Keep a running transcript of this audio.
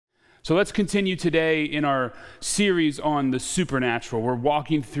So let's continue today in our series on the supernatural. We're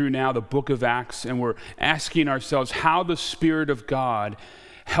walking through now the book of Acts, and we're asking ourselves how the Spirit of God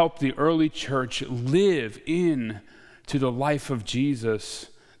helped the early church live in to the life of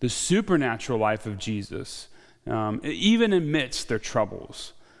Jesus, the supernatural life of Jesus, even amidst their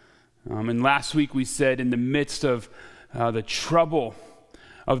troubles. And last week we said in the midst of the trouble,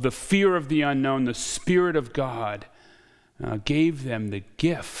 of the fear of the unknown, the Spirit of God gave them the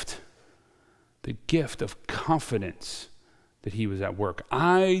gift of confidence that he was at work.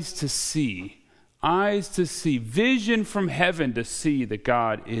 Eyes to see, vision from heaven to see that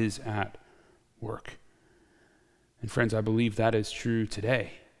God is at work. And friends, I believe that is true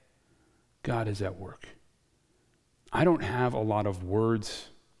today. God is at work. I don't have a lot of words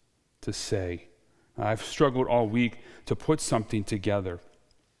to say. I've struggled all week to put something together.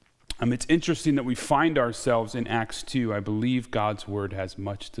 It's interesting that we find ourselves in Acts 2. I believe God's word has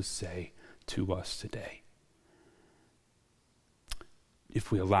much to say to us today.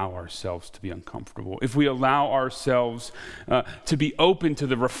 If we allow ourselves to be uncomfortable, if we allow ourselves to be open to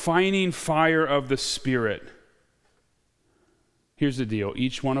the refining fire of the Spirit. Here's the deal.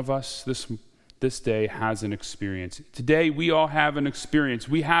 Each one of us this day has an experience. Today we all have an experience.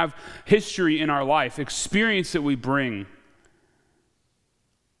 We have history in our life, experience that we bring.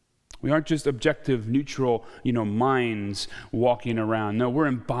 We aren't just objective, neutral, minds walking around. No, we're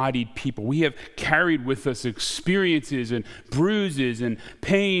embodied people. We have carried with us experiences and bruises and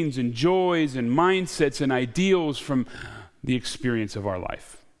pains and joys and mindsets and ideals from the experience of our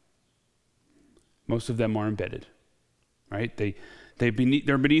life. Most of them are embedded, right? They're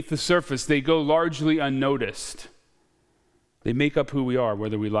beneath the surface. They go largely unnoticed. They make up who we are,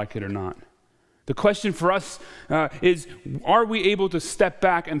 whether we like it or not. The question for us is, are we able to step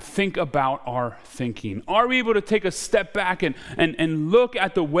back and think about our thinking? Are we able to take a step back and look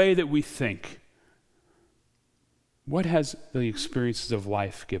at the way that we think? What has the experiences of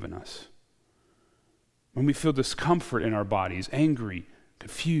life given us? When we feel discomfort in our bodies, angry,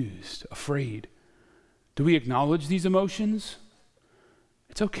 confused, afraid, do we acknowledge these emotions?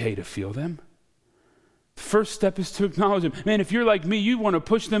 It's okay to feel them. The first step is to acknowledge them. Man, if you're like me, you want to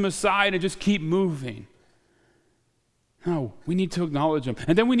push them aside and just keep moving. No, we need to acknowledge them.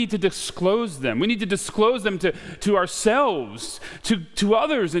 And then we need to disclose them. We need to disclose them to ourselves, to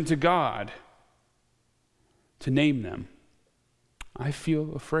others, and to God. To name them. I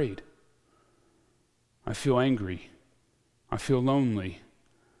feel afraid. I feel angry. I feel lonely.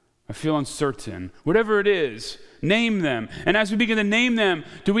 I feel uncertain. Whatever it is, name them. And as we begin to name them,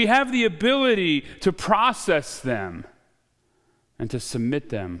 do we have the ability to process them and to submit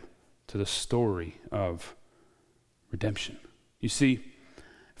them to the story of redemption? You see,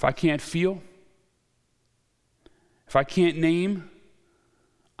 if I can't feel, if I can't name,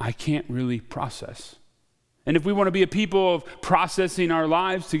 I can't really process. And if we want to be a people of processing our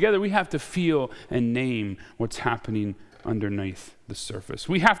lives together, we have to feel and name what's happening underneath the surface.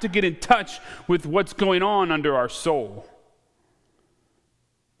 We have to get in touch with what's going on under our soul.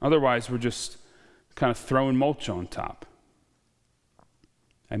 Otherwise, we're just kind of throwing mulch on top.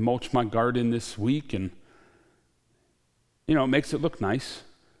 I mulched my garden this week, and it makes it look nice.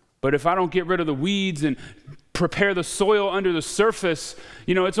 But if I don't get rid of the weeds and prepare the soil under the surface,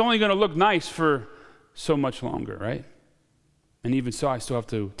 it's only going to look nice for so much longer, right? And even so, I still have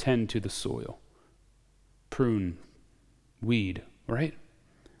to tend to the soil, prune, weed, right?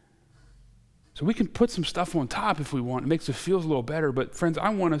 So we can put some stuff on top if we want. It makes it feel a little better. But friends, I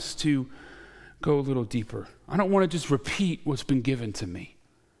want us to go a little deeper. I don't want to just repeat what's been given to me.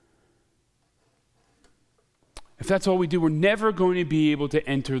 If that's all we do, we're never going to be able to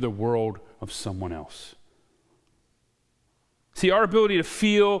enter the world of someone else. See, our ability to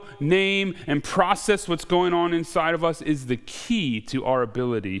feel, name, and process what's going on inside of us is the key to our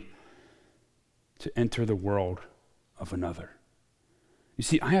ability to enter the world of another. You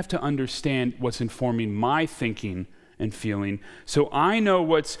see, I have to understand what's informing my thinking and feeling so I know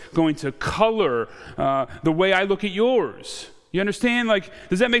what's going to color the way I look at yours. You understand?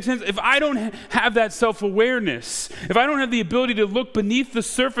 Does that make sense? If I don't have that self-awareness, if I don't have the ability to look beneath the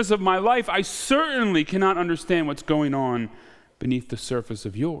surface of my life, I certainly cannot understand what's going on beneath the surface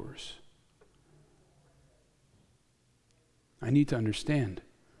of yours. I need to understand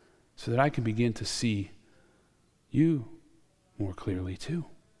so that I can begin to see you more clearly too.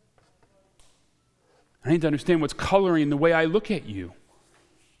 I need to understand what's coloring the way I look at you.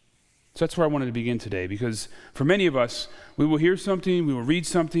 So that's where I wanted to begin today, because for many of us, we will hear something, we will read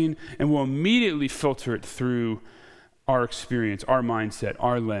something, and we'll immediately filter it through our experience, our mindset,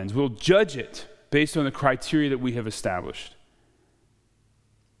 our lens. We'll judge it based on the criteria that we have established.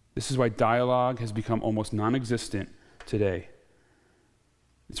 The This is why dialogue has become almost non-existent today.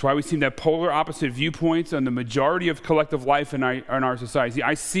 It's why we seem to have polar opposite viewpoints on the majority of collective life in our society.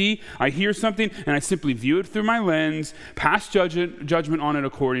 I hear something, and I simply view it through my lens, pass judgment on it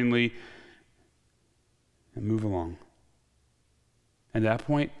accordingly, and move along. And at that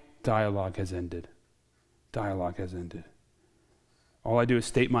point, dialogue has ended. Dialogue has ended. All I do is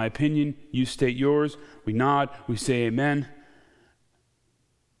state my opinion, you state yours, we nod, we say amen.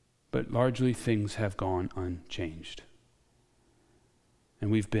 But largely things have gone unchanged.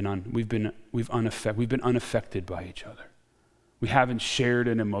 And we've been unaffected by each other. We haven't shared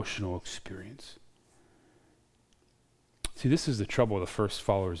an emotional experience. See, this is the trouble the first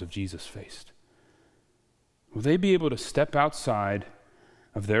followers of Jesus faced. Will they be able to step outside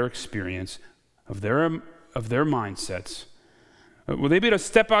of their experience, of their mindsets? Will they be able to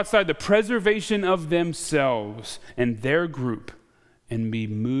step outside the preservation of themselves and their group and be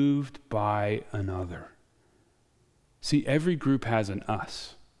moved by another? See, every group has an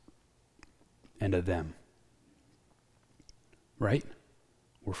us and a them. Right?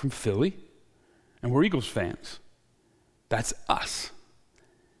 We're from Philly, and we're Eagles fans. That's us.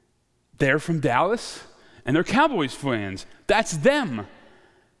 They're from Dallas, and they're Cowboys fans. That's them.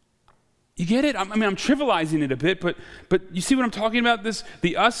 You get it? I'm trivializing it a bit, but you see what I'm talking about?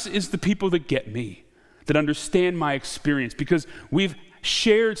 The us is the people that get me, that understand my experience, because we've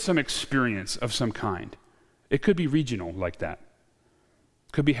shared some experience of some kind. It could be regional like that.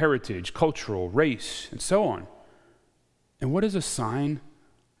 It could be heritage, cultural, race, and so on. And what is a sign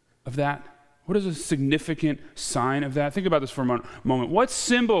of that? What is a significant sign of that? Think about this for a moment. What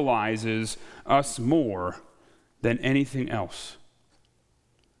symbolizes us more than anything else?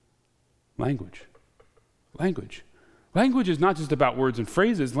 Language. Language. Language is not just about words and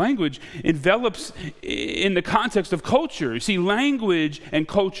phrases. Language envelops in the context of culture. You see, language and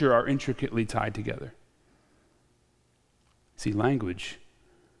culture are intricately tied together. See, language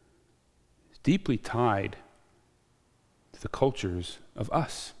is deeply tied to the cultures of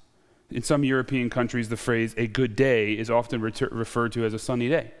us. In some European countries, the phrase "a good day" is often referred to as a sunny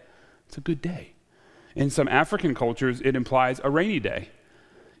day. It's a good day. In some African cultures, it implies a rainy day.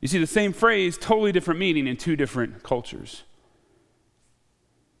 You see, the same phrase, totally different meaning in two different cultures.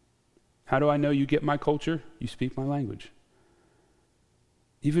 How do I know you get my culture? You speak my language.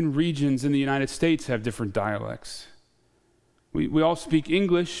 Even regions in the United States have different dialects. We all speak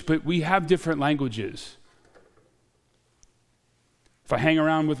English, but we have different languages. If I hang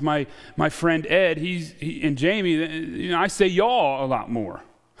around with my friend Ed and Jamie, I say y'all a lot more.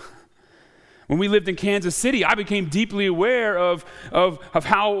 When we lived in Kansas City, I became deeply aware of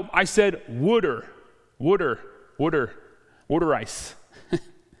how I said water ice.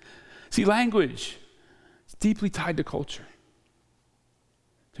 See, language is deeply tied to culture,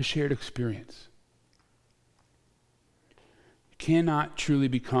 to shared experience. You cannot truly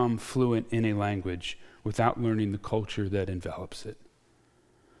become fluent in a language without learning the culture that envelops it.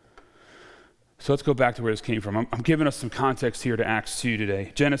 So let's go back to where this came from. I'm giving us some context here to Acts 2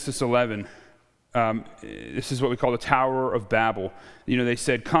 today. Genesis 11. This is what we call the Tower of Babel. They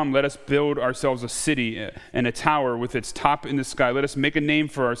said, "Come, let us build ourselves a city and a tower with its top in the sky. Let us make a name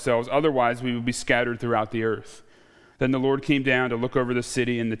for ourselves, otherwise we will be scattered throughout the earth." Then the Lord came down to look over the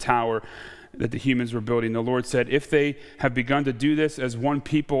city and the tower that the humans were building. The Lord said, "If they have begun to do this as one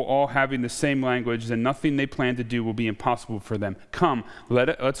people, all having the same language, then nothing they plan to do will be impossible for them. Come,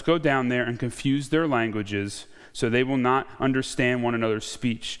 let's go down there and confuse their languages, so they will not understand one another's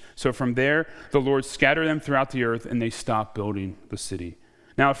speech." So from there, the Lord scattered them throughout the earth, and they stopped building the city.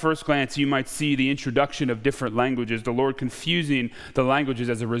 Now, at first glance, you might see the introduction of different languages, the Lord confusing the languages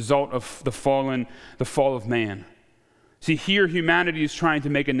as a result of the fall of man. See, here humanity is trying to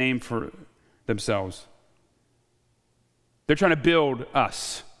make a name for themselves. They're trying to build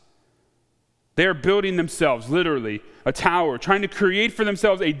us. They're building themselves, literally, a tower, trying to create for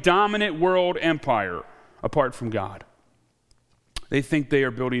themselves a dominant world empire apart from God. They think they are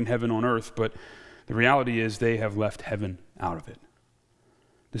building heaven on earth, but the reality is they have left heaven out of it.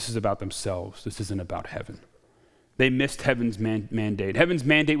 This is about themselves. This isn't about heaven. They missed heaven's mandate. Heaven's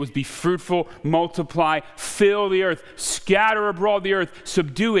mandate was be fruitful, multiply, fill the earth, scatter abroad the earth,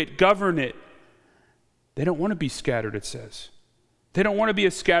 subdue it, govern it. They don't want to be scattered, it says. They don't want to be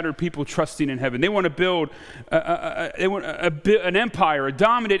a scattered people trusting in heaven. They want to build an empire, a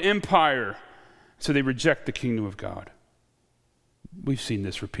dominant empire. So they reject the kingdom of God. We've seen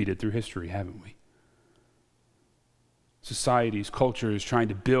this repeated through history, haven't we? Societies, cultures trying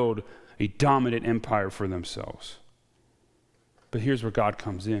to build a dominant empire for themselves. But here's where God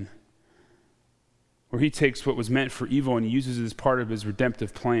comes in. where he takes what was meant for evil and uses it as part of his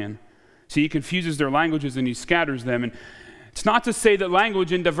redemptive plan. See, he confuses their languages and he scatters them. And it's not to say that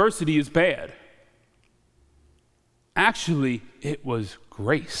language and diversity is bad. Actually, it was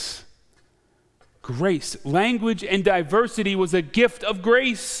grace. Grace. Language and diversity was a gift of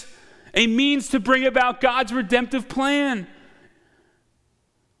grace, a means to bring about God's redemptive plan.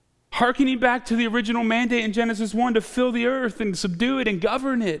 Hearkening back to the original mandate in Genesis 1 to fill the earth and subdue it and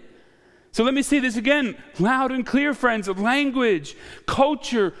govern it. So let me say this again, loud and clear, friends. Language,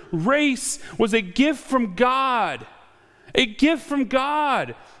 culture, race was a gift from God. A gift from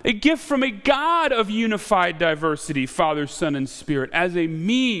God. A gift from a God of unified diversity, Father, Son, and Spirit, as a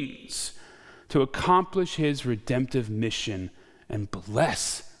means to accomplish his redemptive mission and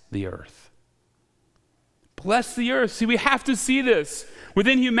bless the earth. Bless the earth. See, we have to see this.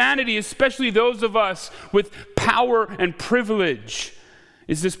 Within humanity, especially those of us with power and privilege,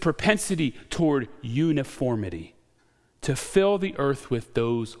 is this propensity toward uniformity, to fill the earth with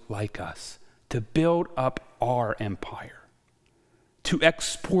those like us, to build up our empire, to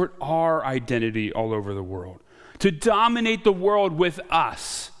export our identity all over the world, to dominate the world with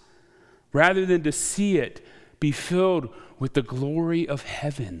us, rather than to see it be filled with the glory of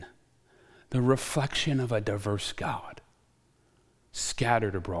heaven, the reflection of a diverse God,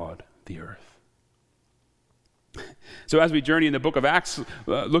 scattered abroad the earth. So as we journey in the book of Acts,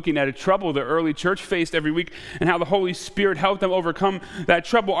 looking at a trouble the early church faced every week and how the Holy Spirit helped them overcome that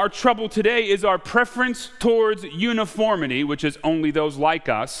trouble, our trouble today is our preference towards uniformity, which is only those like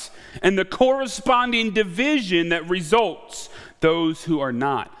us, and the corresponding division that results, those who are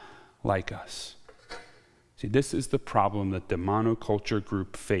not like us. See, this is the problem that the monoculture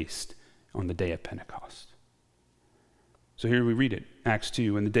group faced on the day of Pentecost. So here we read it, Acts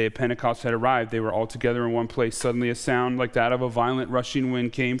 2. When the day of Pentecost had arrived, they were all together in one place. Suddenly a sound like that of a violent rushing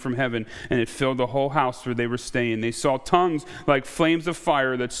wind came from heaven, and it filled the whole house where they were staying. They saw tongues like flames of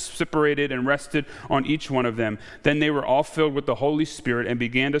fire that separated and rested on each one of them. Then they were all filled with the Holy Spirit and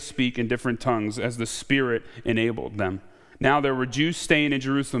began to speak in different tongues as the Spirit enabled them. Now there were Jews staying in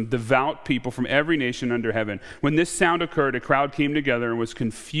Jerusalem, devout people from every nation under heaven. When this sound occurred, a crowd came together and was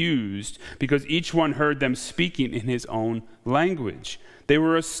confused because each one heard them speaking in his own language. They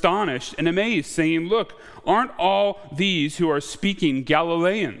were astonished and amazed, saying, "Look, aren't all these who are speaking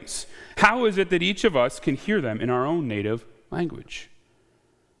Galileans? How is it that each of us can hear them in our own native language?"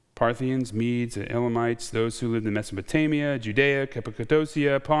 Parthians, Medes, Elamites, those who lived in Mesopotamia, Judea,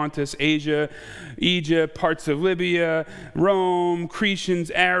 Cappadocia, Pontus, Asia, Egypt, parts of Libya, Rome,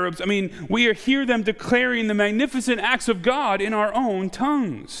 Cretans, Arabs. We hear them declaring the magnificent acts of God in our own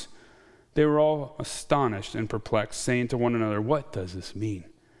tongues. They were all astonished and perplexed, saying to one another, "What does this mean?"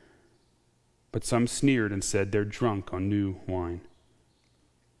 But some sneered and said, "They're drunk on new wine."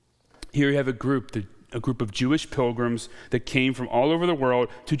 Here you have a group of Jewish pilgrims that came from all over the world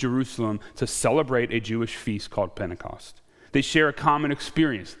to Jerusalem to celebrate a Jewish feast called Pentecost. They share a common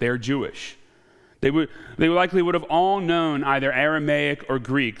experience. They're Jewish. They likely would have all known either Aramaic or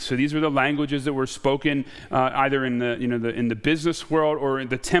Greek. So these were the languages that were spoken either in the business world or in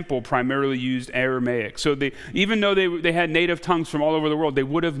the temple primarily used Aramaic. So even though they had native tongues from all over the world, they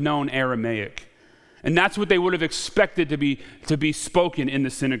would have known Aramaic. And that's what they would have expected to be spoken in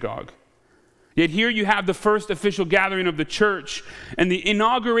the synagogue. Yet here you have the first official gathering of the church and the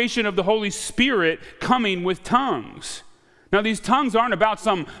inauguration of the Holy Spirit coming with tongues. Now, these tongues aren't about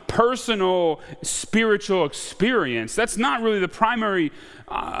some personal spiritual experience. That's not really the primary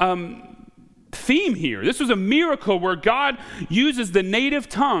theme here. This was a miracle where God uses the native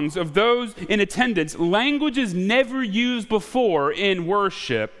tongues of those in attendance, languages never used before in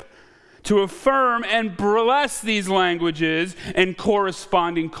worship, to affirm and bless these languages and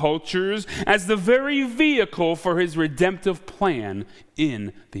corresponding cultures as the very vehicle for his redemptive plan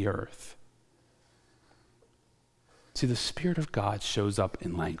in the earth. See, the Spirit of God shows up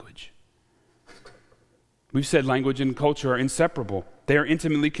in language. We've said language and culture are inseparable. They are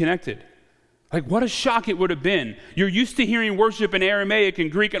intimately connected. Like, what a shock it would have been. You're used to hearing worship in Aramaic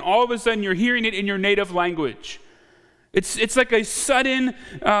and Greek, and all of a sudden you're hearing it in your native language. It's like a sudden,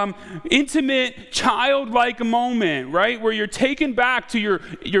 intimate, childlike moment, right? Where you're taken back to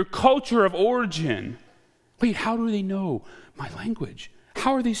your culture of origin. Wait, how do they know my language?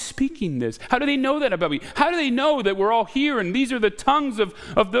 How are they speaking this? How do they know that about me? How do they know that we're all here and these are the tongues of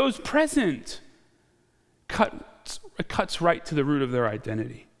those present? It cuts right to the root of their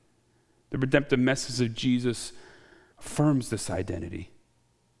identity. The redemptive message of Jesus affirms this identity.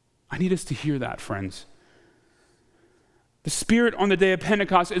 I need us to hear that, friends. The Spirit on the day of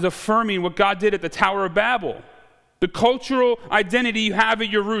Pentecost is affirming what God did at the Tower of Babel. the cultural identity you have at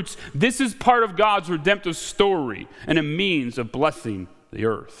your roots. This is part of God's redemptive story and a means of blessing the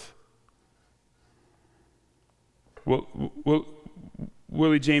earth.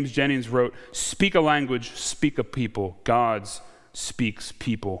 Willie James Jennings wrote, "Speak a language, speak a people. God speaks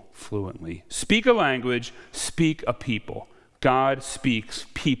people fluently." Speak a language, speak a people. God speaks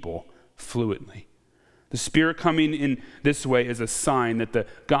people fluently. The Spirit coming in this way is a sign that the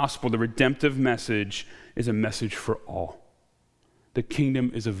gospel, the redemptive message, is a message for all. The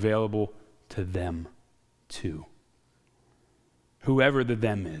kingdom is available to them too. Whoever the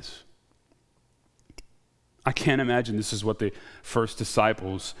them is. I can't imagine this is what the first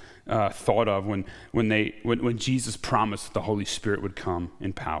disciples thought of when Jesus promised that the Holy Spirit would come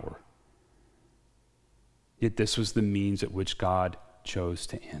in power. Yet this was the means at which God chose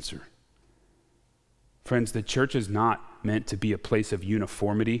to answer. Friends, the church is not meant to be a place of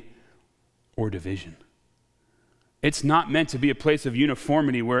uniformity or division. It's not meant to be a place of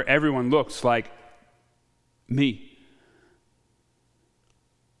uniformity where everyone looks like me,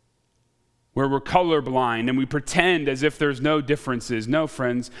 where we're colorblind and we pretend as if there's no differences. No,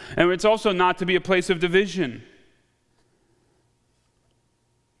 friends. And it's also not to be a place of division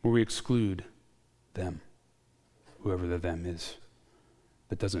where we exclude them, whoever the them is,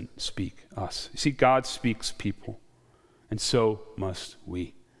 that doesn't speak us. You see, God speaks people, and so must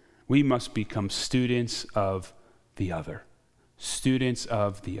we. We must become students of the other. Students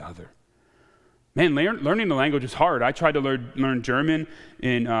of the other. Man, learning the language is hard. I tried to learn German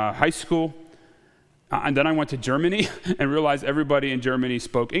in high school, and then I went to Germany and realized everybody in Germany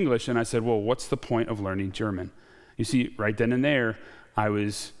spoke English, and I said, well, what's the point of learning German? You see, right then and there, I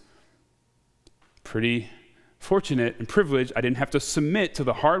was pretty fortunate and privileged. I didn't have to submit to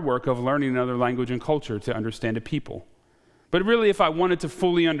the hard work of learning another language and culture to understand a people. But really, if I wanted to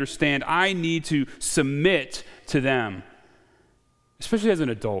fully understand, I need to submit to them. Especially as an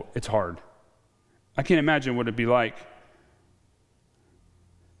adult, it's hard. I can't imagine what it'd be like.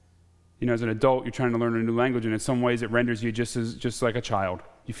 You know, as an adult, you're trying to learn a new language, and in some ways it renders you just like a child.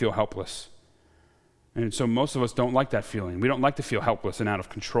 You feel helpless. And so most of us don't like that feeling. We don't like to feel helpless and out of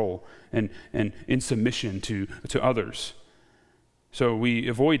control and in submission to others. So we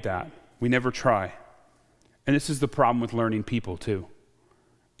avoid that. We never try. And this is the problem with learning people too.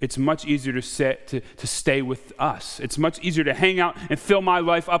 It's much easier to stay with us. It's much easier to hang out and fill my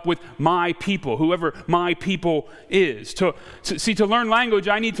life up with my people, whoever my people is. To learn language,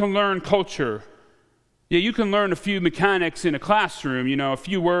 I need to learn culture. Yeah, you can learn a few mechanics in a classroom, a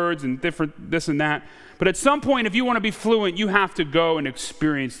few words and different this and that. But at some point, if you want to be fluent, you have to go and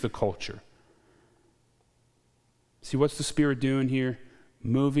experience the culture. See, what's the Spirit doing here?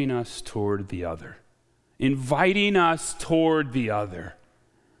 Moving us toward the other. Inviting us toward the other.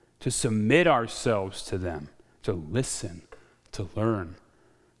 To submit ourselves to them. To listen. To learn.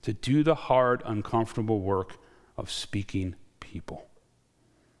 To do the hard, uncomfortable work of speaking people.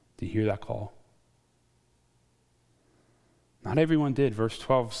 Do you hear that call? Not everyone did. Verse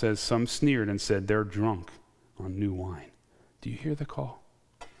 12 says, some sneered and said, they're drunk on new wine. Do you hear the call?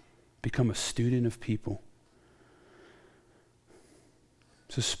 Become a student of people.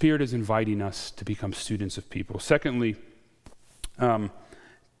 So Spirit is inviting us to become students of people. Secondly, it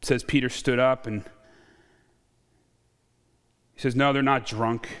says Peter stood up and he says, no, they're not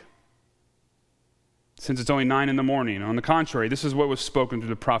drunk. Since it's only 9 a.m. On the contrary, this is what was spoken through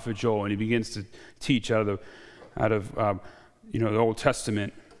the prophet Joel, and he begins to teach out of the Old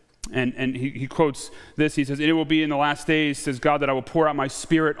Testament. And he quotes this. He says, it will be in the last days, says God, that I will pour out my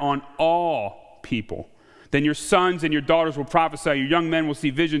Spirit on all people. Then your sons and your daughters will prophesy. Your young men will see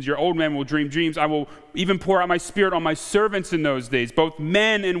visions. Your old men will dream dreams. I will even pour out my Spirit on my servants in those days, both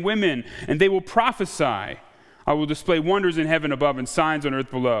men and women, and they will prophesy. I will display wonders in heaven above and signs on earth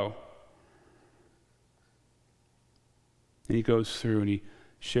below. And he goes through and he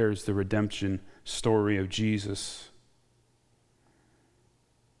shares the redemption story of Jesus.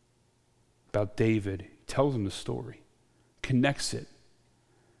 About David. He tells him the story, connects it.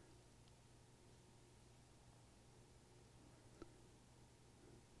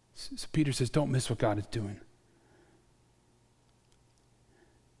 So Peter says, don't miss what God is doing.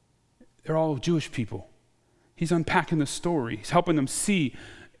 They're all Jewish people. He's unpacking the story. He's helping them see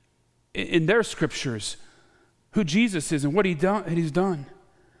in their scriptures who Jesus is and what he's done.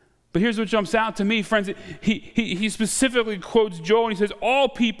 But here's what jumps out to me, friends. He specifically quotes Joel, and he says, all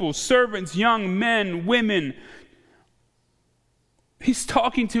people, servants, young men, women. He's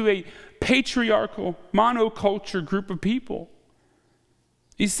talking to a patriarchal, monoculture group of people.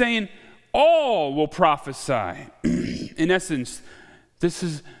 He's saying, all will prophesy. In essence, this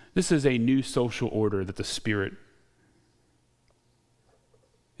is a new social order that the Spirit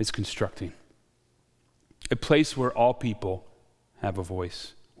is constructing. A place where all people have a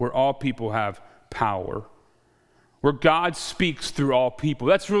voice, where all people have power, where God speaks through all people.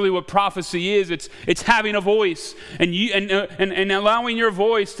 That's really what prophecy is. It's having a voice and allowing your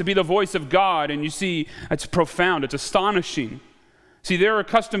voice to be the voice of God. And you see, it's profound. It's astonishing. See, they're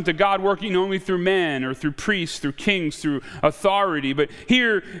accustomed to God working only through men or through priests, through kings, through authority. But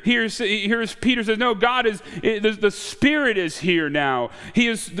here's Peter says, no, God is, the Spirit is here now.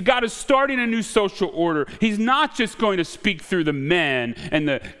 God is starting a new social order. He's not just going to speak through the men and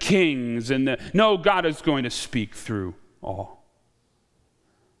the kings. No, God is going to speak through all.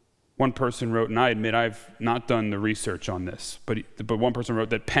 One person wrote, and I admit I've not done the research on this, but one person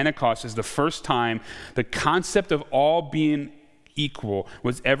wrote that Pentecost is the first time the concept of all being equal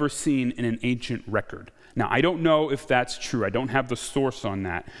was ever seen in an ancient record. Now, I don't know if that's true. I don't have the source on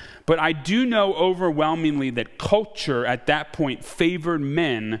that. But I do know overwhelmingly that culture at that point favored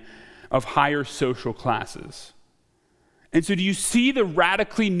men of higher social classes. And so do you see the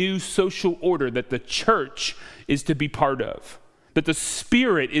radically new social order that the church is to be part of, that the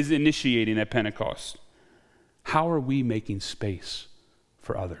Spirit is initiating at Pentecost? How are we making space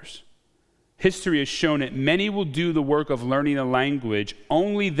for others? History has shown that many will do the work of learning a language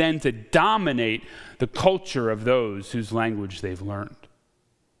only then to dominate the culture of those whose language they've learned.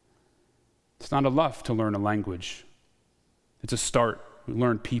 It's not enough to learn a language. It's a start. We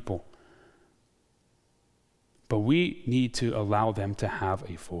learn people. But we need to allow them to have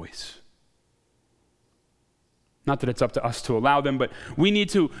a voice. Not that it's up to us to allow them, but we need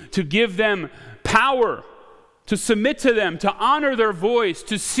to give them power, to submit to them, to honor their voice,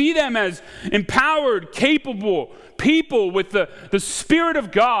 to see them as empowered, capable people with the Spirit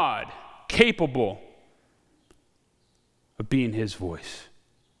of God, capable of being His voice.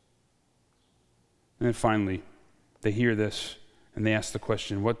 And then finally, they hear this and they ask the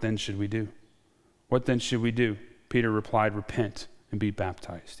question, what then should we do? What then should we do? Peter replied, repent and be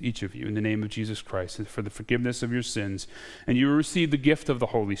baptized, each of you, in the name of Jesus Christ, and for the forgiveness of your sins, and you will receive the gift of the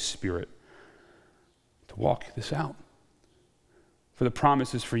Holy Spirit. To walk this out. For the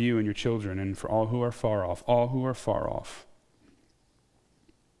promise is for you and your children and for all who are far off,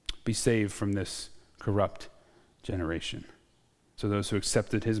 be saved from this corrupt generation. So those who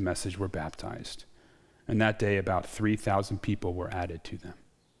accepted his message were baptized. And that day about 3,000 people were added to them.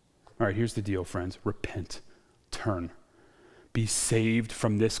 All right, here's the deal, friends. Repent. Turn. Be saved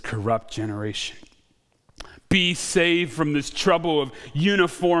from this corrupt generation. Be saved from this trouble of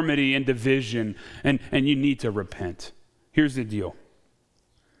uniformity and division, and you need to repent. Here's the deal.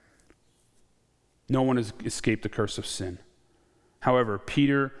 No one has escaped the curse of sin. However,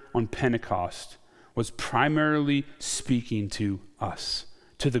 Peter on Pentecost was primarily speaking to us,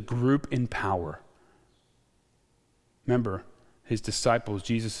 to the group in power. Remember, his disciples,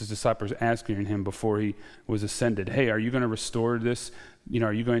 Jesus' disciples, asking him before he was ascended, hey, are you going to restore this?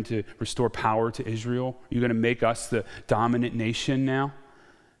 Are you going to restore power to Israel? Are you going to make us the dominant nation now?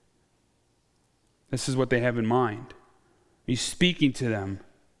 This is what they have in mind. He's speaking to them.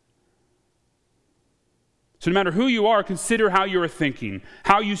 So no matter who you are, consider how you are thinking,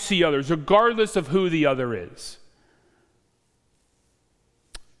 how you see others, regardless of who the other is.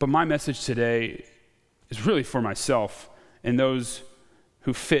 But my message today is really for myself and those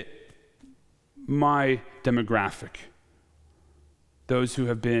who fit my demographic, those who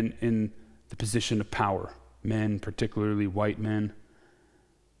have been in the position of power, men, particularly white men,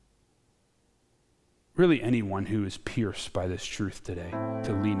 really anyone who is pierced by this truth today,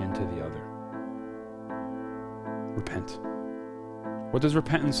 to lean into the other. Repent. What does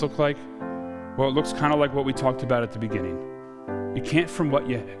repentance look like? Well, it looks kind of like what we talked about at the beginning. You can't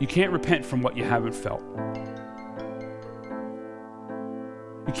repent from what you haven't felt.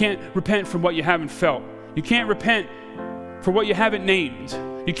 You can't repent from what you haven't felt. You can't repent for what you haven't named.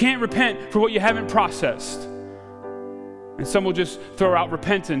 You can't repent for what you haven't processed. And some will just throw out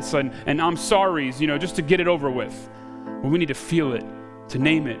repentance and I'm sorry's, just to get it over with. Well, we need to feel it, to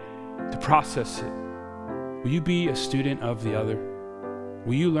name it, to process it. Will you be a student of the other?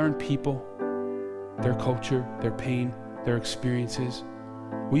 Will you learn people, their culture, their pain, their experiences?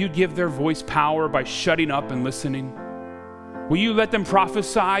 Will you give their voice power by shutting up and listening? Will you let them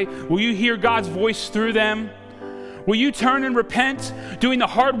prophesy? Will you hear God's voice through them? Will you turn and repent, doing the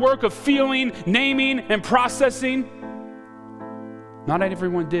hard work of feeling, naming, and processing? Not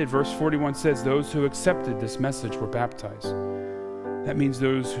everyone did. Verse 41 says, those who accepted this message were baptized. That means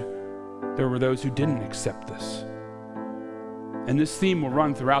there were those who didn't accept this. And this theme will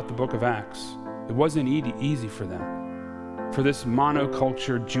run throughout the book of Acts. It wasn't easy for them, for this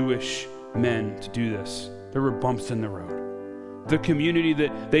monoculture Jewish men to do this. There were bumps in the road. The community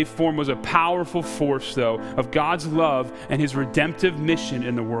that they formed was a powerful force, though, of God's love and his redemptive mission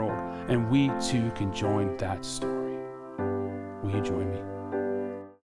in the world. And we too can join that story. Will you join me?